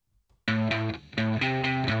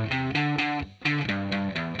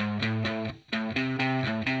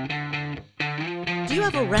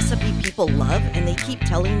recipe people love and they keep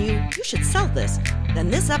telling you should sell this? Then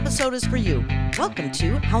this episode is for you. Welcome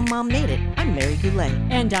to How Mom Made It. I'm Mary Goulet.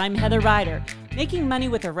 And I'm Heather Ryder. Making money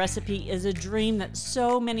with a recipe is a dream that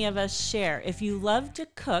so many of us share. If you love to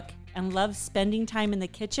cook and love spending time in the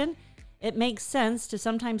kitchen, it makes sense to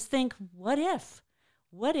sometimes think, what if?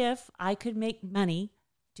 What if I could make money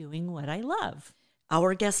doing what I love?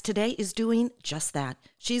 Our guest today is doing just that.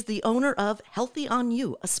 She's the owner of Healthy on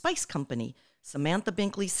You, a spice company. Samantha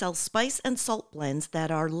Binkley sells spice and salt blends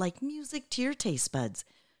that are like music to your taste buds.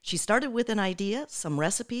 She started with an idea, some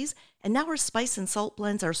recipes, and now her spice and salt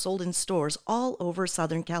blends are sold in stores all over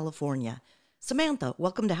Southern California. Samantha,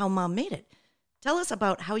 welcome to How Mom Made It. Tell us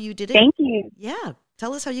about how you did it. Thank you. Yeah,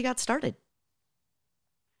 tell us how you got started.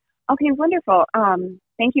 Okay, wonderful.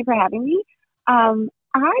 Thank you for having me. I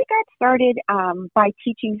got started by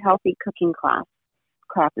teaching healthy cooking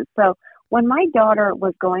classes. So when my daughter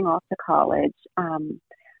was going off to college,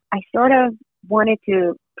 I sort of wanted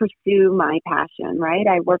to pursue my passion, right?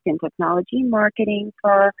 I worked in technology and marketing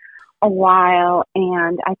for a while,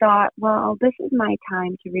 and I thought, well, this is my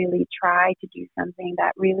time to really try to do something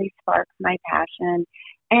that really sparks my passion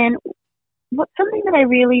and something that I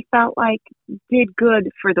really felt like did good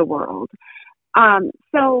for the world.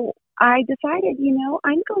 So I decided,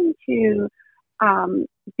 I'm going to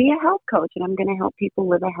be a health coach, and I'm going to help people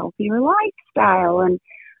live a healthier lifestyle. And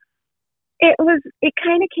it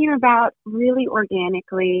kind of came about really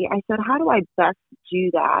organically. I said, how do I best do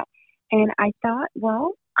that? And I thought,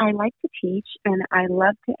 well, I like to teach, and I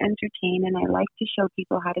love to entertain, and I like to show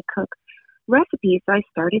people how to cook recipes. So I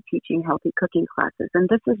started teaching healthy cooking classes, and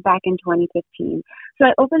this was back in 2015. So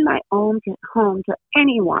I opened my own home to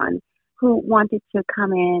anyone who wanted to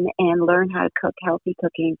come in and learn how to cook healthy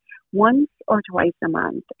cooking once or twice a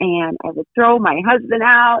month. And I would throw my husband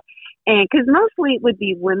out, and because mostly it would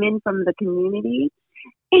be women from the community,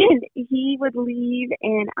 and he would leave,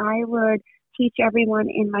 and I would teach everyone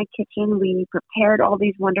in my kitchen. We prepared all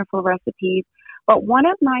these wonderful recipes. But one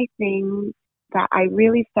of my things that I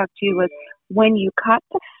really stuck to was when you cut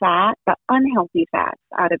the fat, the unhealthy fats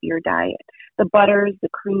out of your diet, the butters, the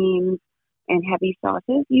creams, and heavy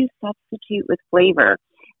sauces, you substitute with flavor.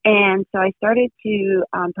 And so I started to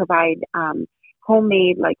provide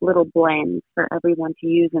homemade little blends for everyone to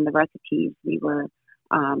use in the recipes we were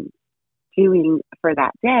doing for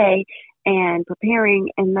that day and preparing.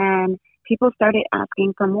 And then people started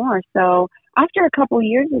asking for more. So after a couple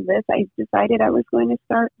years of this, I decided I was going to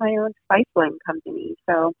start my own spice blend company.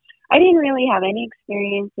 So I didn't really have any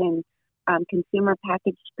experience in consumer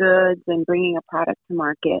packaged goods and bringing a product to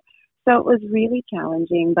market. So it was really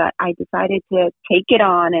challenging, but I decided to take it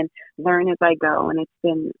on and learn as I go. And it's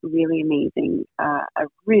been really amazing, a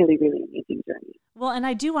really, really amazing journey. Well, and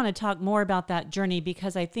I do want to talk more about that journey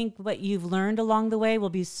because I think what you've learned along the way will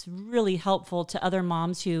be really helpful to other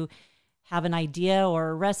moms who have an idea or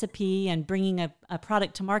a recipe and bringing a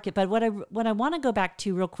product to market. But what I want to go back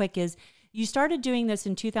to real quick is you started doing this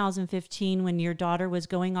in 2015 when your daughter was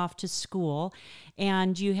going off to school,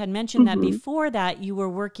 and you had mentioned that before that you were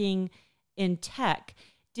working in tech.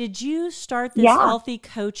 Did you start this healthy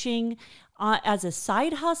coaching as a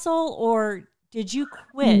side hustle, or did you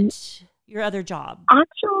quit your other job?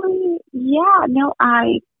 Actually,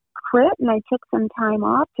 I quit and I took some time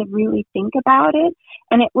off to really think about it.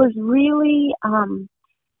 And it was really,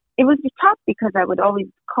 it was tough because I would always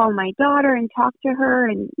call my daughter and talk to her.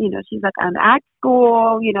 And, she's like, I'm at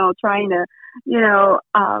school, trying to, to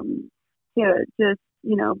just,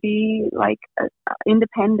 be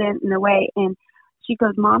independent in a way. And she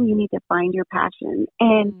goes, Mom, you need to find your passion.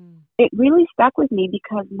 And it really stuck with me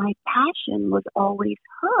because my passion was always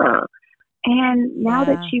her. And now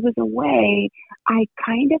that she was away, I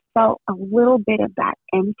kind of felt a little bit of the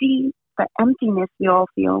emptiness we all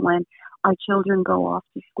feel when our children go off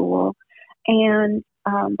to school. And,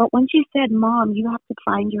 but when she said, Mom, you have to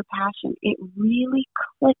find your passion, it really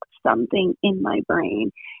clicked something in my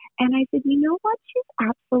brain. And I said, you know what? She's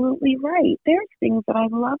absolutely right. There's things that I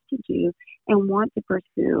love to do and want to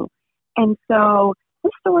pursue. And so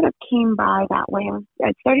this sort of came by that way.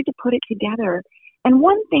 I started to put it together. And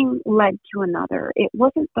one thing led to another. It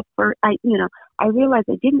wasn't the first, I realized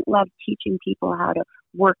I didn't love teaching people how to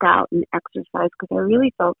work out and exercise because I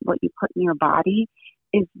really felt what you put in your body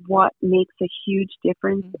is what makes a huge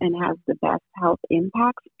difference and has the best health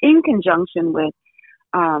impacts in conjunction with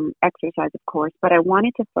exercise, of course. But I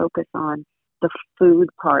wanted to focus on the food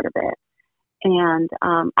part of it. And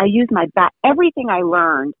I used everything I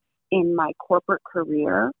learned in my corporate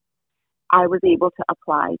career I was able to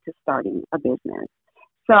apply to starting a business.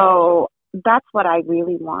 So that's what I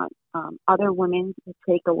really want other women to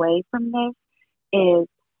take away from this is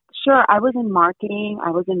Sure, I was in marketing,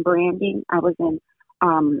 I was in branding, I was in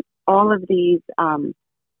all of these.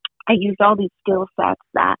 I used all these skill sets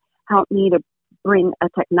that helped me to bring a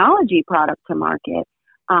technology product to market.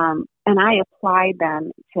 And I applied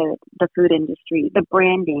them to the food industry, the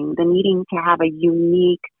branding, the needing to have a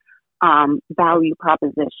unique value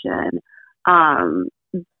proposition,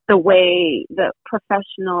 the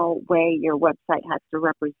professional way your website has to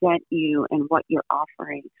represent you and what you're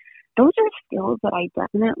offering. Those are skills that I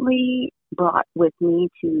definitely brought with me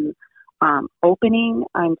to opening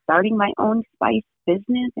and starting my own spice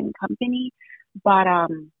business and company. But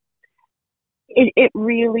it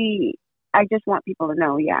really, I just want people to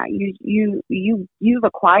know, yeah, you've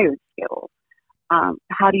acquired skills.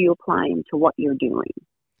 How do you apply them to what you're doing?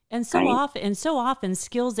 And so often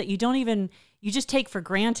skills that you just take for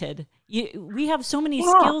granted. We have so many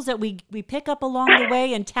skills that we pick up along the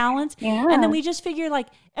way and talents. Yeah. And then we just figure like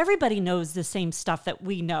everybody knows the same stuff that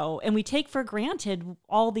we know. And we take for granted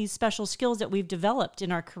all these special skills that we've developed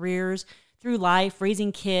in our careers through life,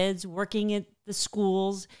 raising kids, working at the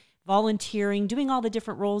schools, volunteering, doing all the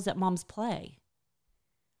different roles that moms play.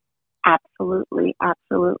 Absolutely.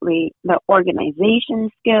 Absolutely. The organization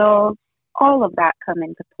skills, all of that come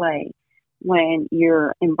into play when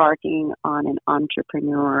you're embarking on an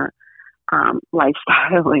entrepreneur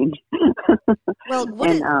lifestyle. Well,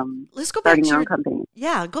 let's go back starting to your own your company.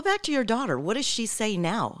 Yeah, go back to your daughter. What does she say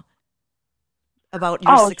now about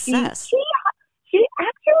your success? She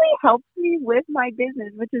actually helps me with my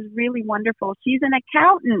business, which is really wonderful. She's an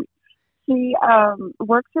accountant. She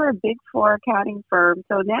works for a Big Four accounting firm.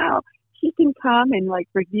 So now she can come and like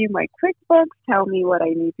review my QuickBooks, tell me what I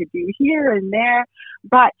need to do here and there.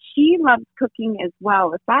 But she loves cooking as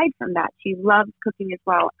well. Aside from that, she loves cooking as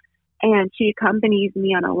well. And she accompanies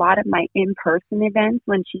me on a lot of my in-person events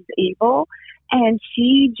when she's able. And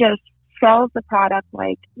she just sells the product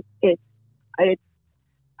like it's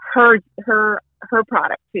her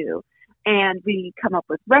product too. And we come up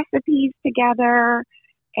with recipes together.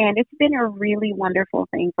 And it's been a really wonderful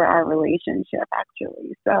thing for our relationship,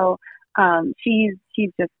 actually. So she's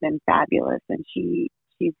just been fabulous, and she's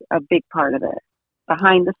a big part of it,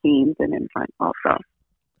 behind the scenes and in front also.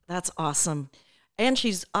 That's awesome. And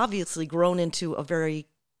she's obviously grown into a very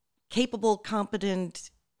capable,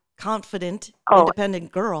 competent, confident,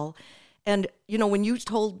 independent girl. And, when you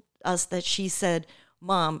told us that she said,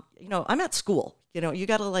 Mom, I'm at school, you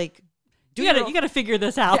got to like, you got to figure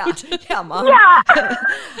this out. Yeah, Mom. Yeah.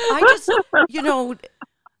 I just,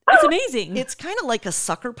 it's amazing. It's kind of like a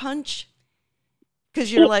sucker punch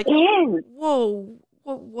because you're like, whoa,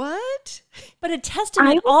 what? But a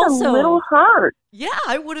testament I was a little hurt. Yeah,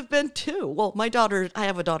 I would have been too. Well, I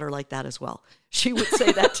have a daughter like that as well. She would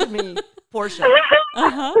say that to me, Portia.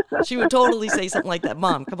 She would totally say something like that.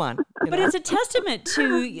 Mom, come on. But it's a testament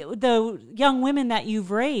to the young women that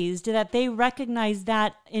you've raised, that they recognize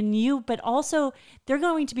that in you, but also they're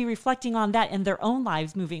going to be reflecting on that in their own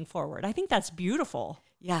lives moving forward. I think that's beautiful.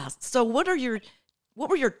 Yeah. So what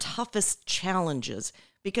were your toughest challenges?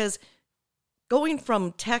 Because going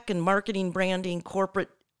from tech and marketing, branding, corporate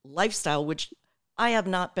lifestyle, which I have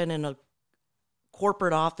not been in a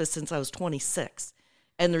corporate office since I was 26,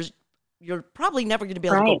 and you're probably never going to be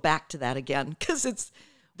able to go back to that again because it's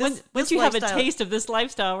once you have a taste of this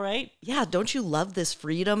lifestyle, right? Yeah, don't you love this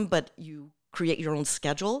freedom, but you create your own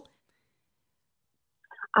schedule?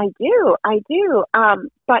 I do.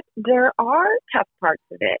 But there are tough parts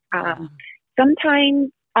of it.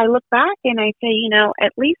 Sometimes I look back and I say,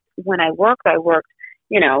 at least when I worked,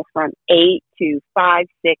 from 8 to 5,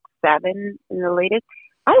 6, 7 in the latest.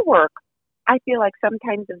 I feel like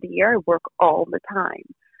sometimes of the year I work all the time.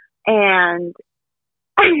 And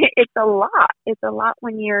it's a lot. It's a lot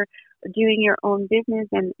when you're doing your own business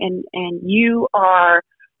and you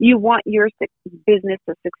want your business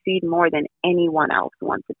to succeed more than anyone else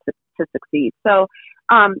wants it to succeed. So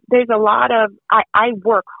there's a lot of, I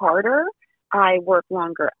work harder, I work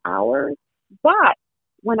longer hours, but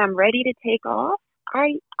when I'm ready to take off,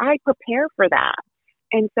 I prepare for that.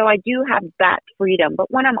 And so I do have that freedom.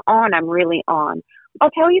 But when I'm on, I'm really on.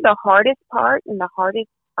 I'll tell you the hardest part and the hardest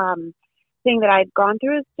thing that I've gone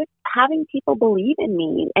through is just having people believe in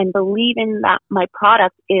me and believe in that my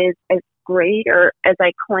product is as great or as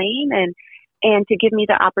I claim and to give me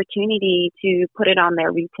the opportunity to put it on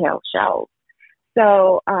their retail shelves.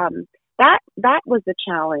 So that was a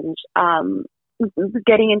challenge.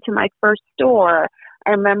 Getting into my first store, I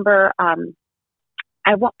remember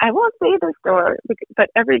I won't say the store, but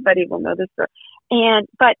everybody will know the store.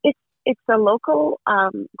 But it's a local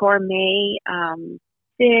gourmet,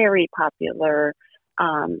 very popular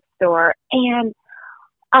store, and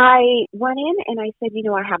I went in and I said,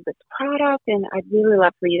 I have this product and I'd really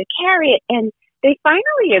love for you to carry it. And they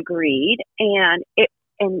finally agreed, and it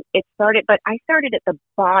started, but I started at the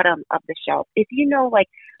bottom of the shelf. If like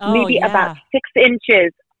Oh, maybe about yeah. 6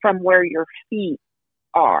 inches from where your feet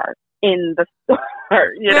are in the store,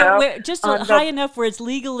 Where just on high the, enough where it's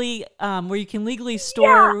legally, where you can legally yeah,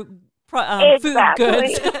 store food exactly.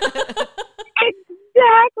 goods.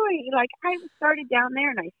 Exactly. Like I started down there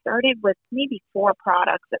and I started with maybe 4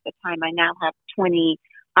 products at the time. I now have 20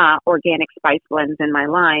 organic spice blends in my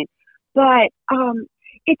line. But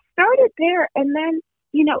it started there and then,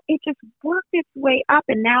 it just worked its way up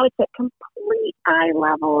and now it's at complete eye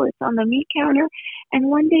level. It's on the meat counter. And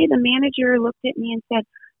one day the manager looked at me and said,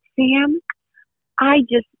 Sam,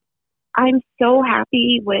 I'm so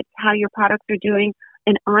happy with how your products are doing.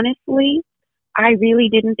 And honestly, I really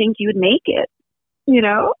didn't think you'd make it. And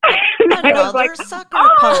I was like, Another sucker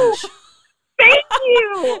oh, punch. thank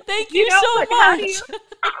you. Thank you so But much. how do you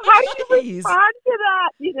Jeez. respond to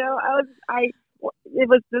that? It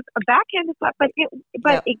was just a backhanded slap, but Yep.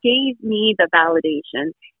 it gave me the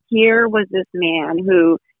validation. Here was this man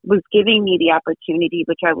who was giving me the opportunity,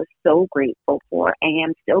 which I was so grateful for. I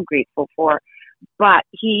am still grateful for, but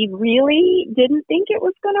he really didn't think it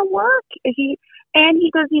was going to work. He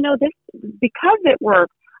goes, this, because it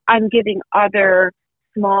worked, I'm giving other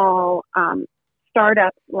small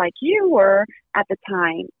startups like you were at the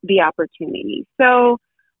time the opportunity. So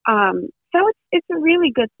it's a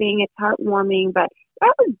really good thing. It's heartwarming, but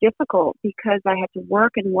that was difficult because I had to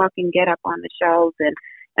work and get up on the shelves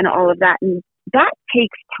and all of that. And that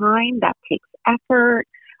takes time. That takes effort.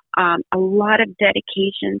 A lot of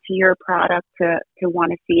dedication to your product to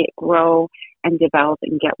want to see it grow and develop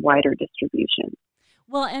and get wider distribution.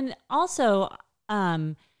 Well, and also,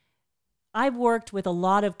 I've worked with a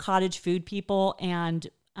lot of cottage food people and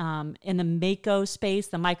in the MACO space,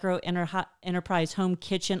 the micro enterprise home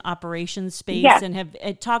kitchen operations space, Yes. and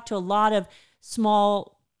have talked to a lot of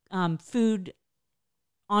small food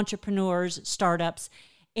entrepreneurs, startups.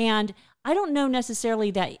 And I don't know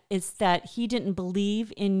necessarily that it's that he didn't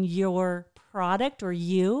believe in your product or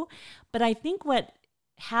you, but I think what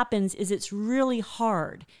happens is it's really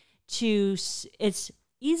hard it's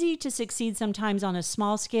easy to succeed sometimes on a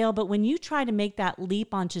small scale, but when you try to make that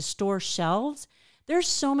leap onto store shelves, there's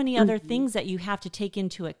so many other things that you have to take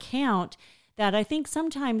into account that I think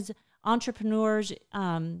sometimes entrepreneurs,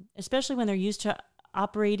 especially when they're used to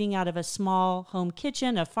operating out of a small home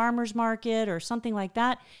kitchen, a farmer's market or something like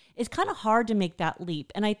that, it's kind of hard to make that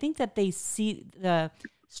leap. And I think that they see the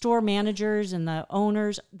store managers and the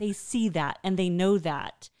owners, they see that and they know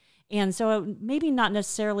that. And so maybe not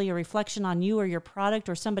necessarily a reflection on you or your product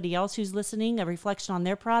or somebody else who's listening, a reflection on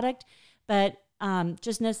their product, but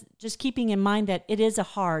just keeping in mind that it's a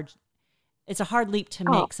hard leap to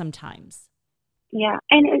make sometimes. Yeah,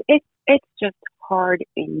 and it's just hard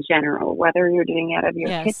in general, whether you're doing it out of your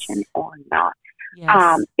Yes. kitchen or not.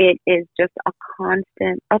 Yes. It is just a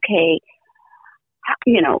constant,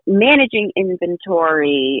 managing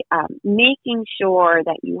inventory, making sure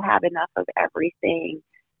that you have enough of everything,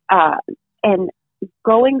 and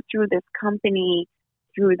going through this company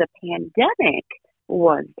through the pandemic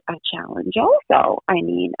was a challenge also. I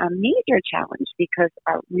mean, a major challenge because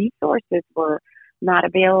our resources were not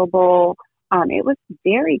available. It was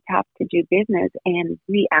very tough to do business, and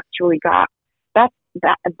we actually got that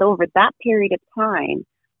over that period of time.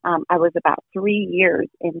 I was about 3 years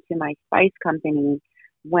into my spice company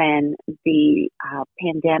when the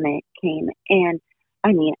pandemic came, and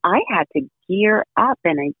I mean, I had to gear up,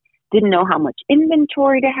 and I didn't know how much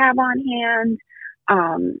inventory to have on hand,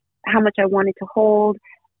 how much I wanted to hold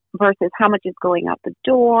versus how much is going out the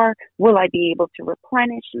door. Will I be able to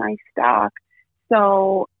replenish my stock?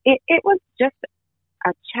 So it was just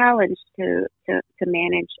a challenge to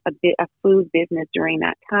manage a food business during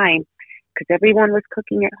that time because everyone was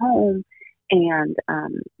cooking at home, and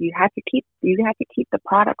you had to keep the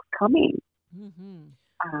products coming. Mm-hmm.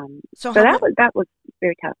 So that was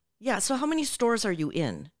very tough. Yeah. So how many stores are you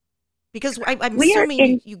in? Because I'm We are assuming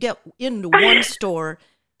in- you get into one store,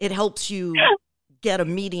 it helps you get a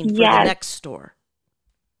meeting for the Yes. next store.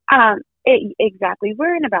 Exactly.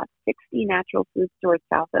 We're in about 60 natural food stores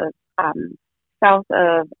south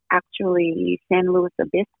of actually San Luis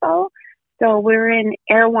Obispo. So we're in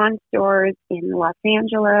Erewhon stores in Los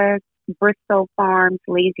Angeles, Bristol Farms,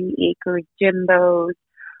 Lazy Acres, Jimbo's,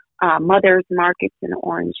 Mother's Markets in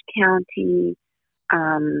Orange County,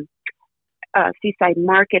 Seaside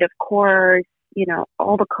Market, of course,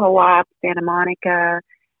 all the co-ops, Santa Monica,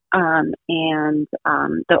 and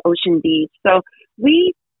the Ocean Beach. So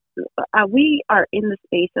we are in the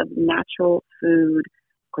space of natural food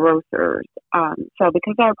grocers. So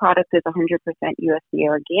because our product is 100% USDA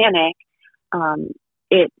organic,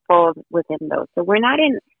 it falls within those. So we're not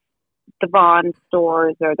in the Vaughn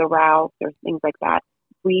stores or the Ralphs or things like that.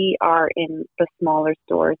 We are in the smaller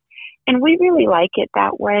stores, and we really like it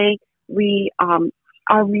that way.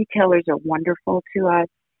 Our retailers are wonderful to us,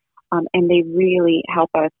 and they really help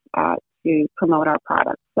us to promote our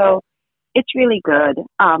products. So it's really good.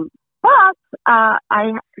 But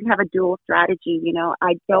I have a dual strategy.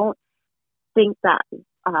 I don't think that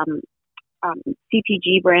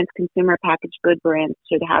CPG brands, consumer packaged good brands,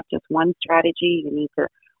 should have just one strategy. You need to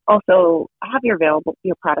also have your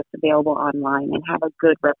products available online and have a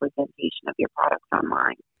good representation of your products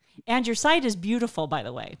online. And your site is beautiful, by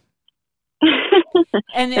the way.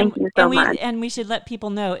 Thank you so much. And we should let people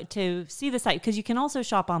know to see the site, because you can also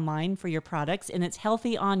shop online for your products, and it's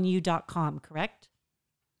healthyonyou.com, correct?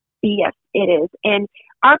 Yes, it is. And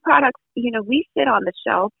our products, we sit on the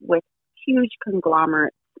shelf with huge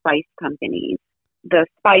conglomerate spice companies, the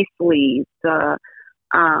Spice Leaves, the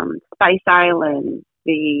Spice Islands,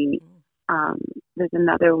 there's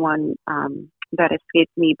another one that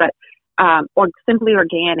escapes me, but or Simply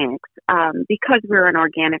Organics, because we're an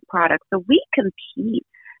organic product. So we compete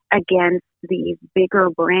against these bigger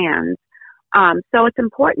brands. So it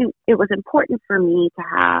was important for me to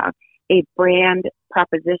have a brand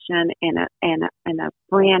proposition and a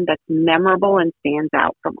brand that's memorable and stands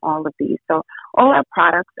out from all of these. So all our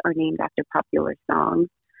products are named after popular songs,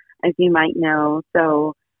 as you might know.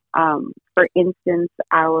 So for instance,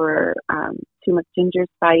 our turmeric ginger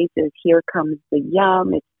spice is Here Comes the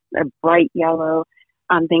Yum. It's a bright yellow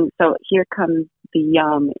thing. So Here Comes the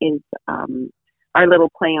Yum is our little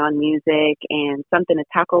play on music, and Something to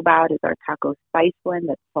Taco About is our taco spice blend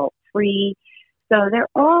that's salt free. So they're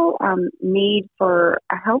all made for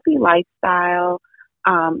a healthy lifestyle.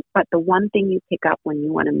 But the one thing you pick up when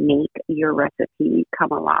you want to make your recipe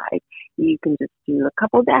come alive, you can just do a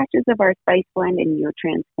couple dashes of our spice blend and you'll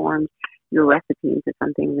transform your recipe into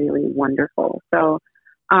something really wonderful. So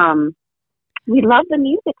we love the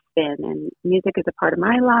music spin, and music is a part of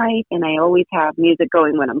my life, and I always have music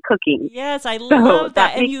going when I'm cooking. Yes, I love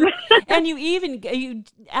that. And you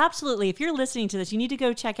absolutely, if you're listening to this, you need to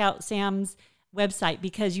go check out Sam's website,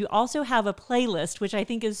 because you also have a playlist, which I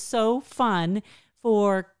think is so fun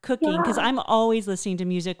for cooking, because I'm always listening to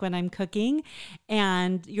music when I'm cooking.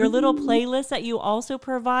 And your little playlist that you also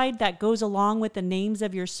provide that goes along with the names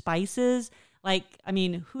of your spices. Like, I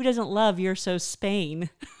mean, who doesn't love You're So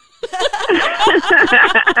Spain?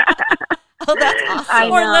 Oh, that's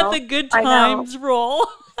awesome. Or Let the Good Times Roll.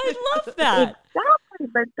 I love that. Exactly.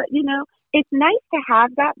 But it's nice to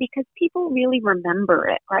have that because people really remember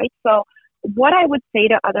it, right? So what I would say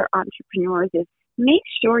to other entrepreneurs is make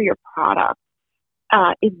sure your product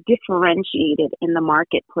is differentiated in the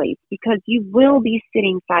marketplace, because you will be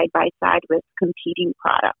sitting side by side with competing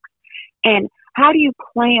products. And how do you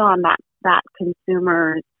play on that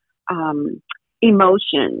consumer's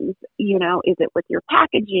emotions? Is it with your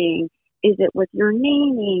packaging? Is it with your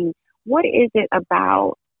naming? What is it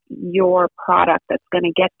about your product that's going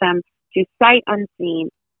to get them to sight unseen?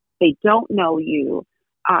 They don't know you.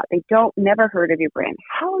 They never heard of your brand.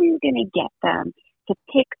 How are you going to get them to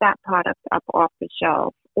pick that product up off the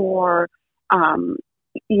shelf, or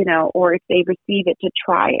if they receive it, to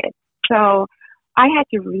try it? So I had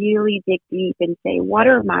to really dig deep and say, what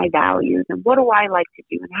are my values and what do I like to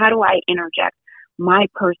do, and how do I interject my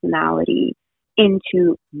personality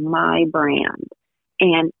into my brand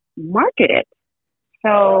and market it?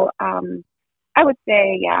 So I would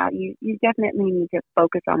say, you definitely need to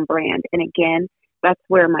focus on brand. And again, that's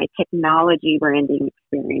where my technology branding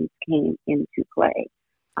experience came into play,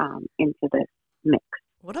 into this mix.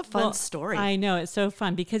 What a fun story. I know, it's so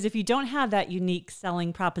fun, because if you don't have that unique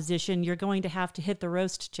selling proposition, you're going to have to hit the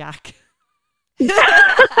roast, Jack. You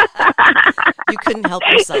couldn't help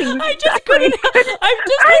yourself. I just couldn't. I'm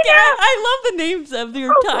just thinking, I love the names of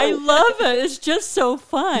your I love it. It's just so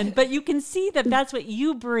fun. But you can see that that's what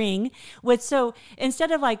you bring with. So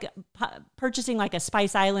instead of like purchasing like a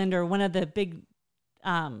Spice Island or one of the big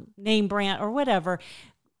name brand or whatever,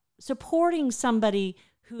 supporting somebody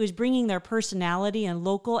who is bringing their personality and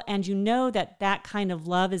local, and that kind of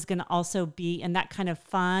love is going to also be, and that kind of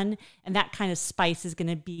fun and that kind of spice is going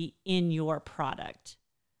to be in your product.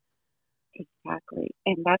 Exactly.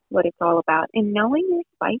 And that's what it's all about. And knowing your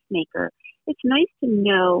spice maker, it's nice to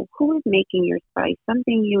know who is making your spice,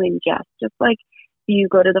 something you ingest, just like you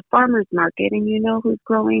go to the farmer's market and you know who's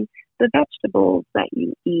growing the vegetables that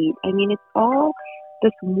you eat. I mean, it's all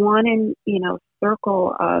this one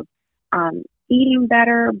circle of eating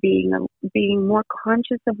better, being more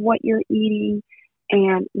conscious of what you're eating,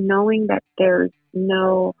 and knowing that there's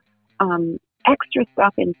no extra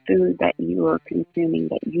stuff in food that you are consuming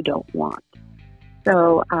that you don't want.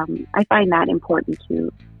 So I find that important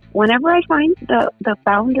too. Whenever I find the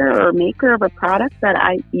founder or maker of a product that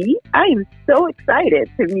I eat, I am so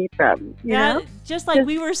excited to meet them. You know? Just like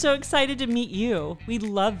we were so excited to meet you. We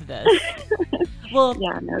love this. Well,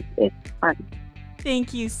 yeah, no, it's fun.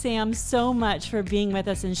 Thank you, Sam, so much for being with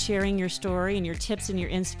us and sharing your story and your tips and your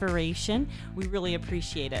inspiration. We really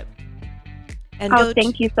appreciate it. And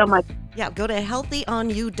thank you so much. Yeah, go to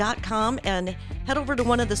healthyonyou.com and head over to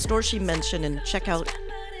one of the stores she mentioned and check out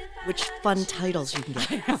which fun titles you can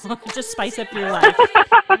get. Just spice up your life.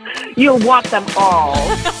 You'll want them all.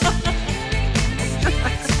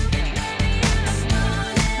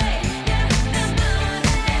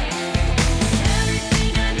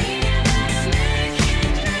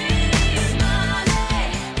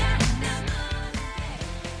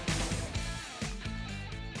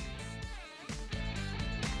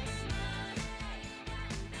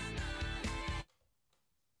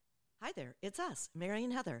 Hi there, it's us, Mary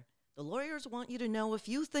and Heather. The lawyers want you to know a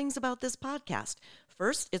few things about this podcast.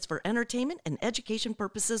 First, it's for entertainment and education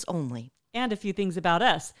purposes only. And a few things about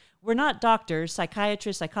us. We're not doctors,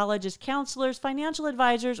 psychiatrists, psychologists, counselors, financial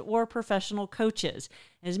advisors, or professional coaches.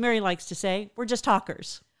 As Mary likes to say, we're just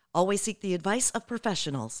talkers. Always seek the advice of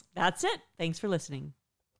professionals. That's it. Thanks for listening.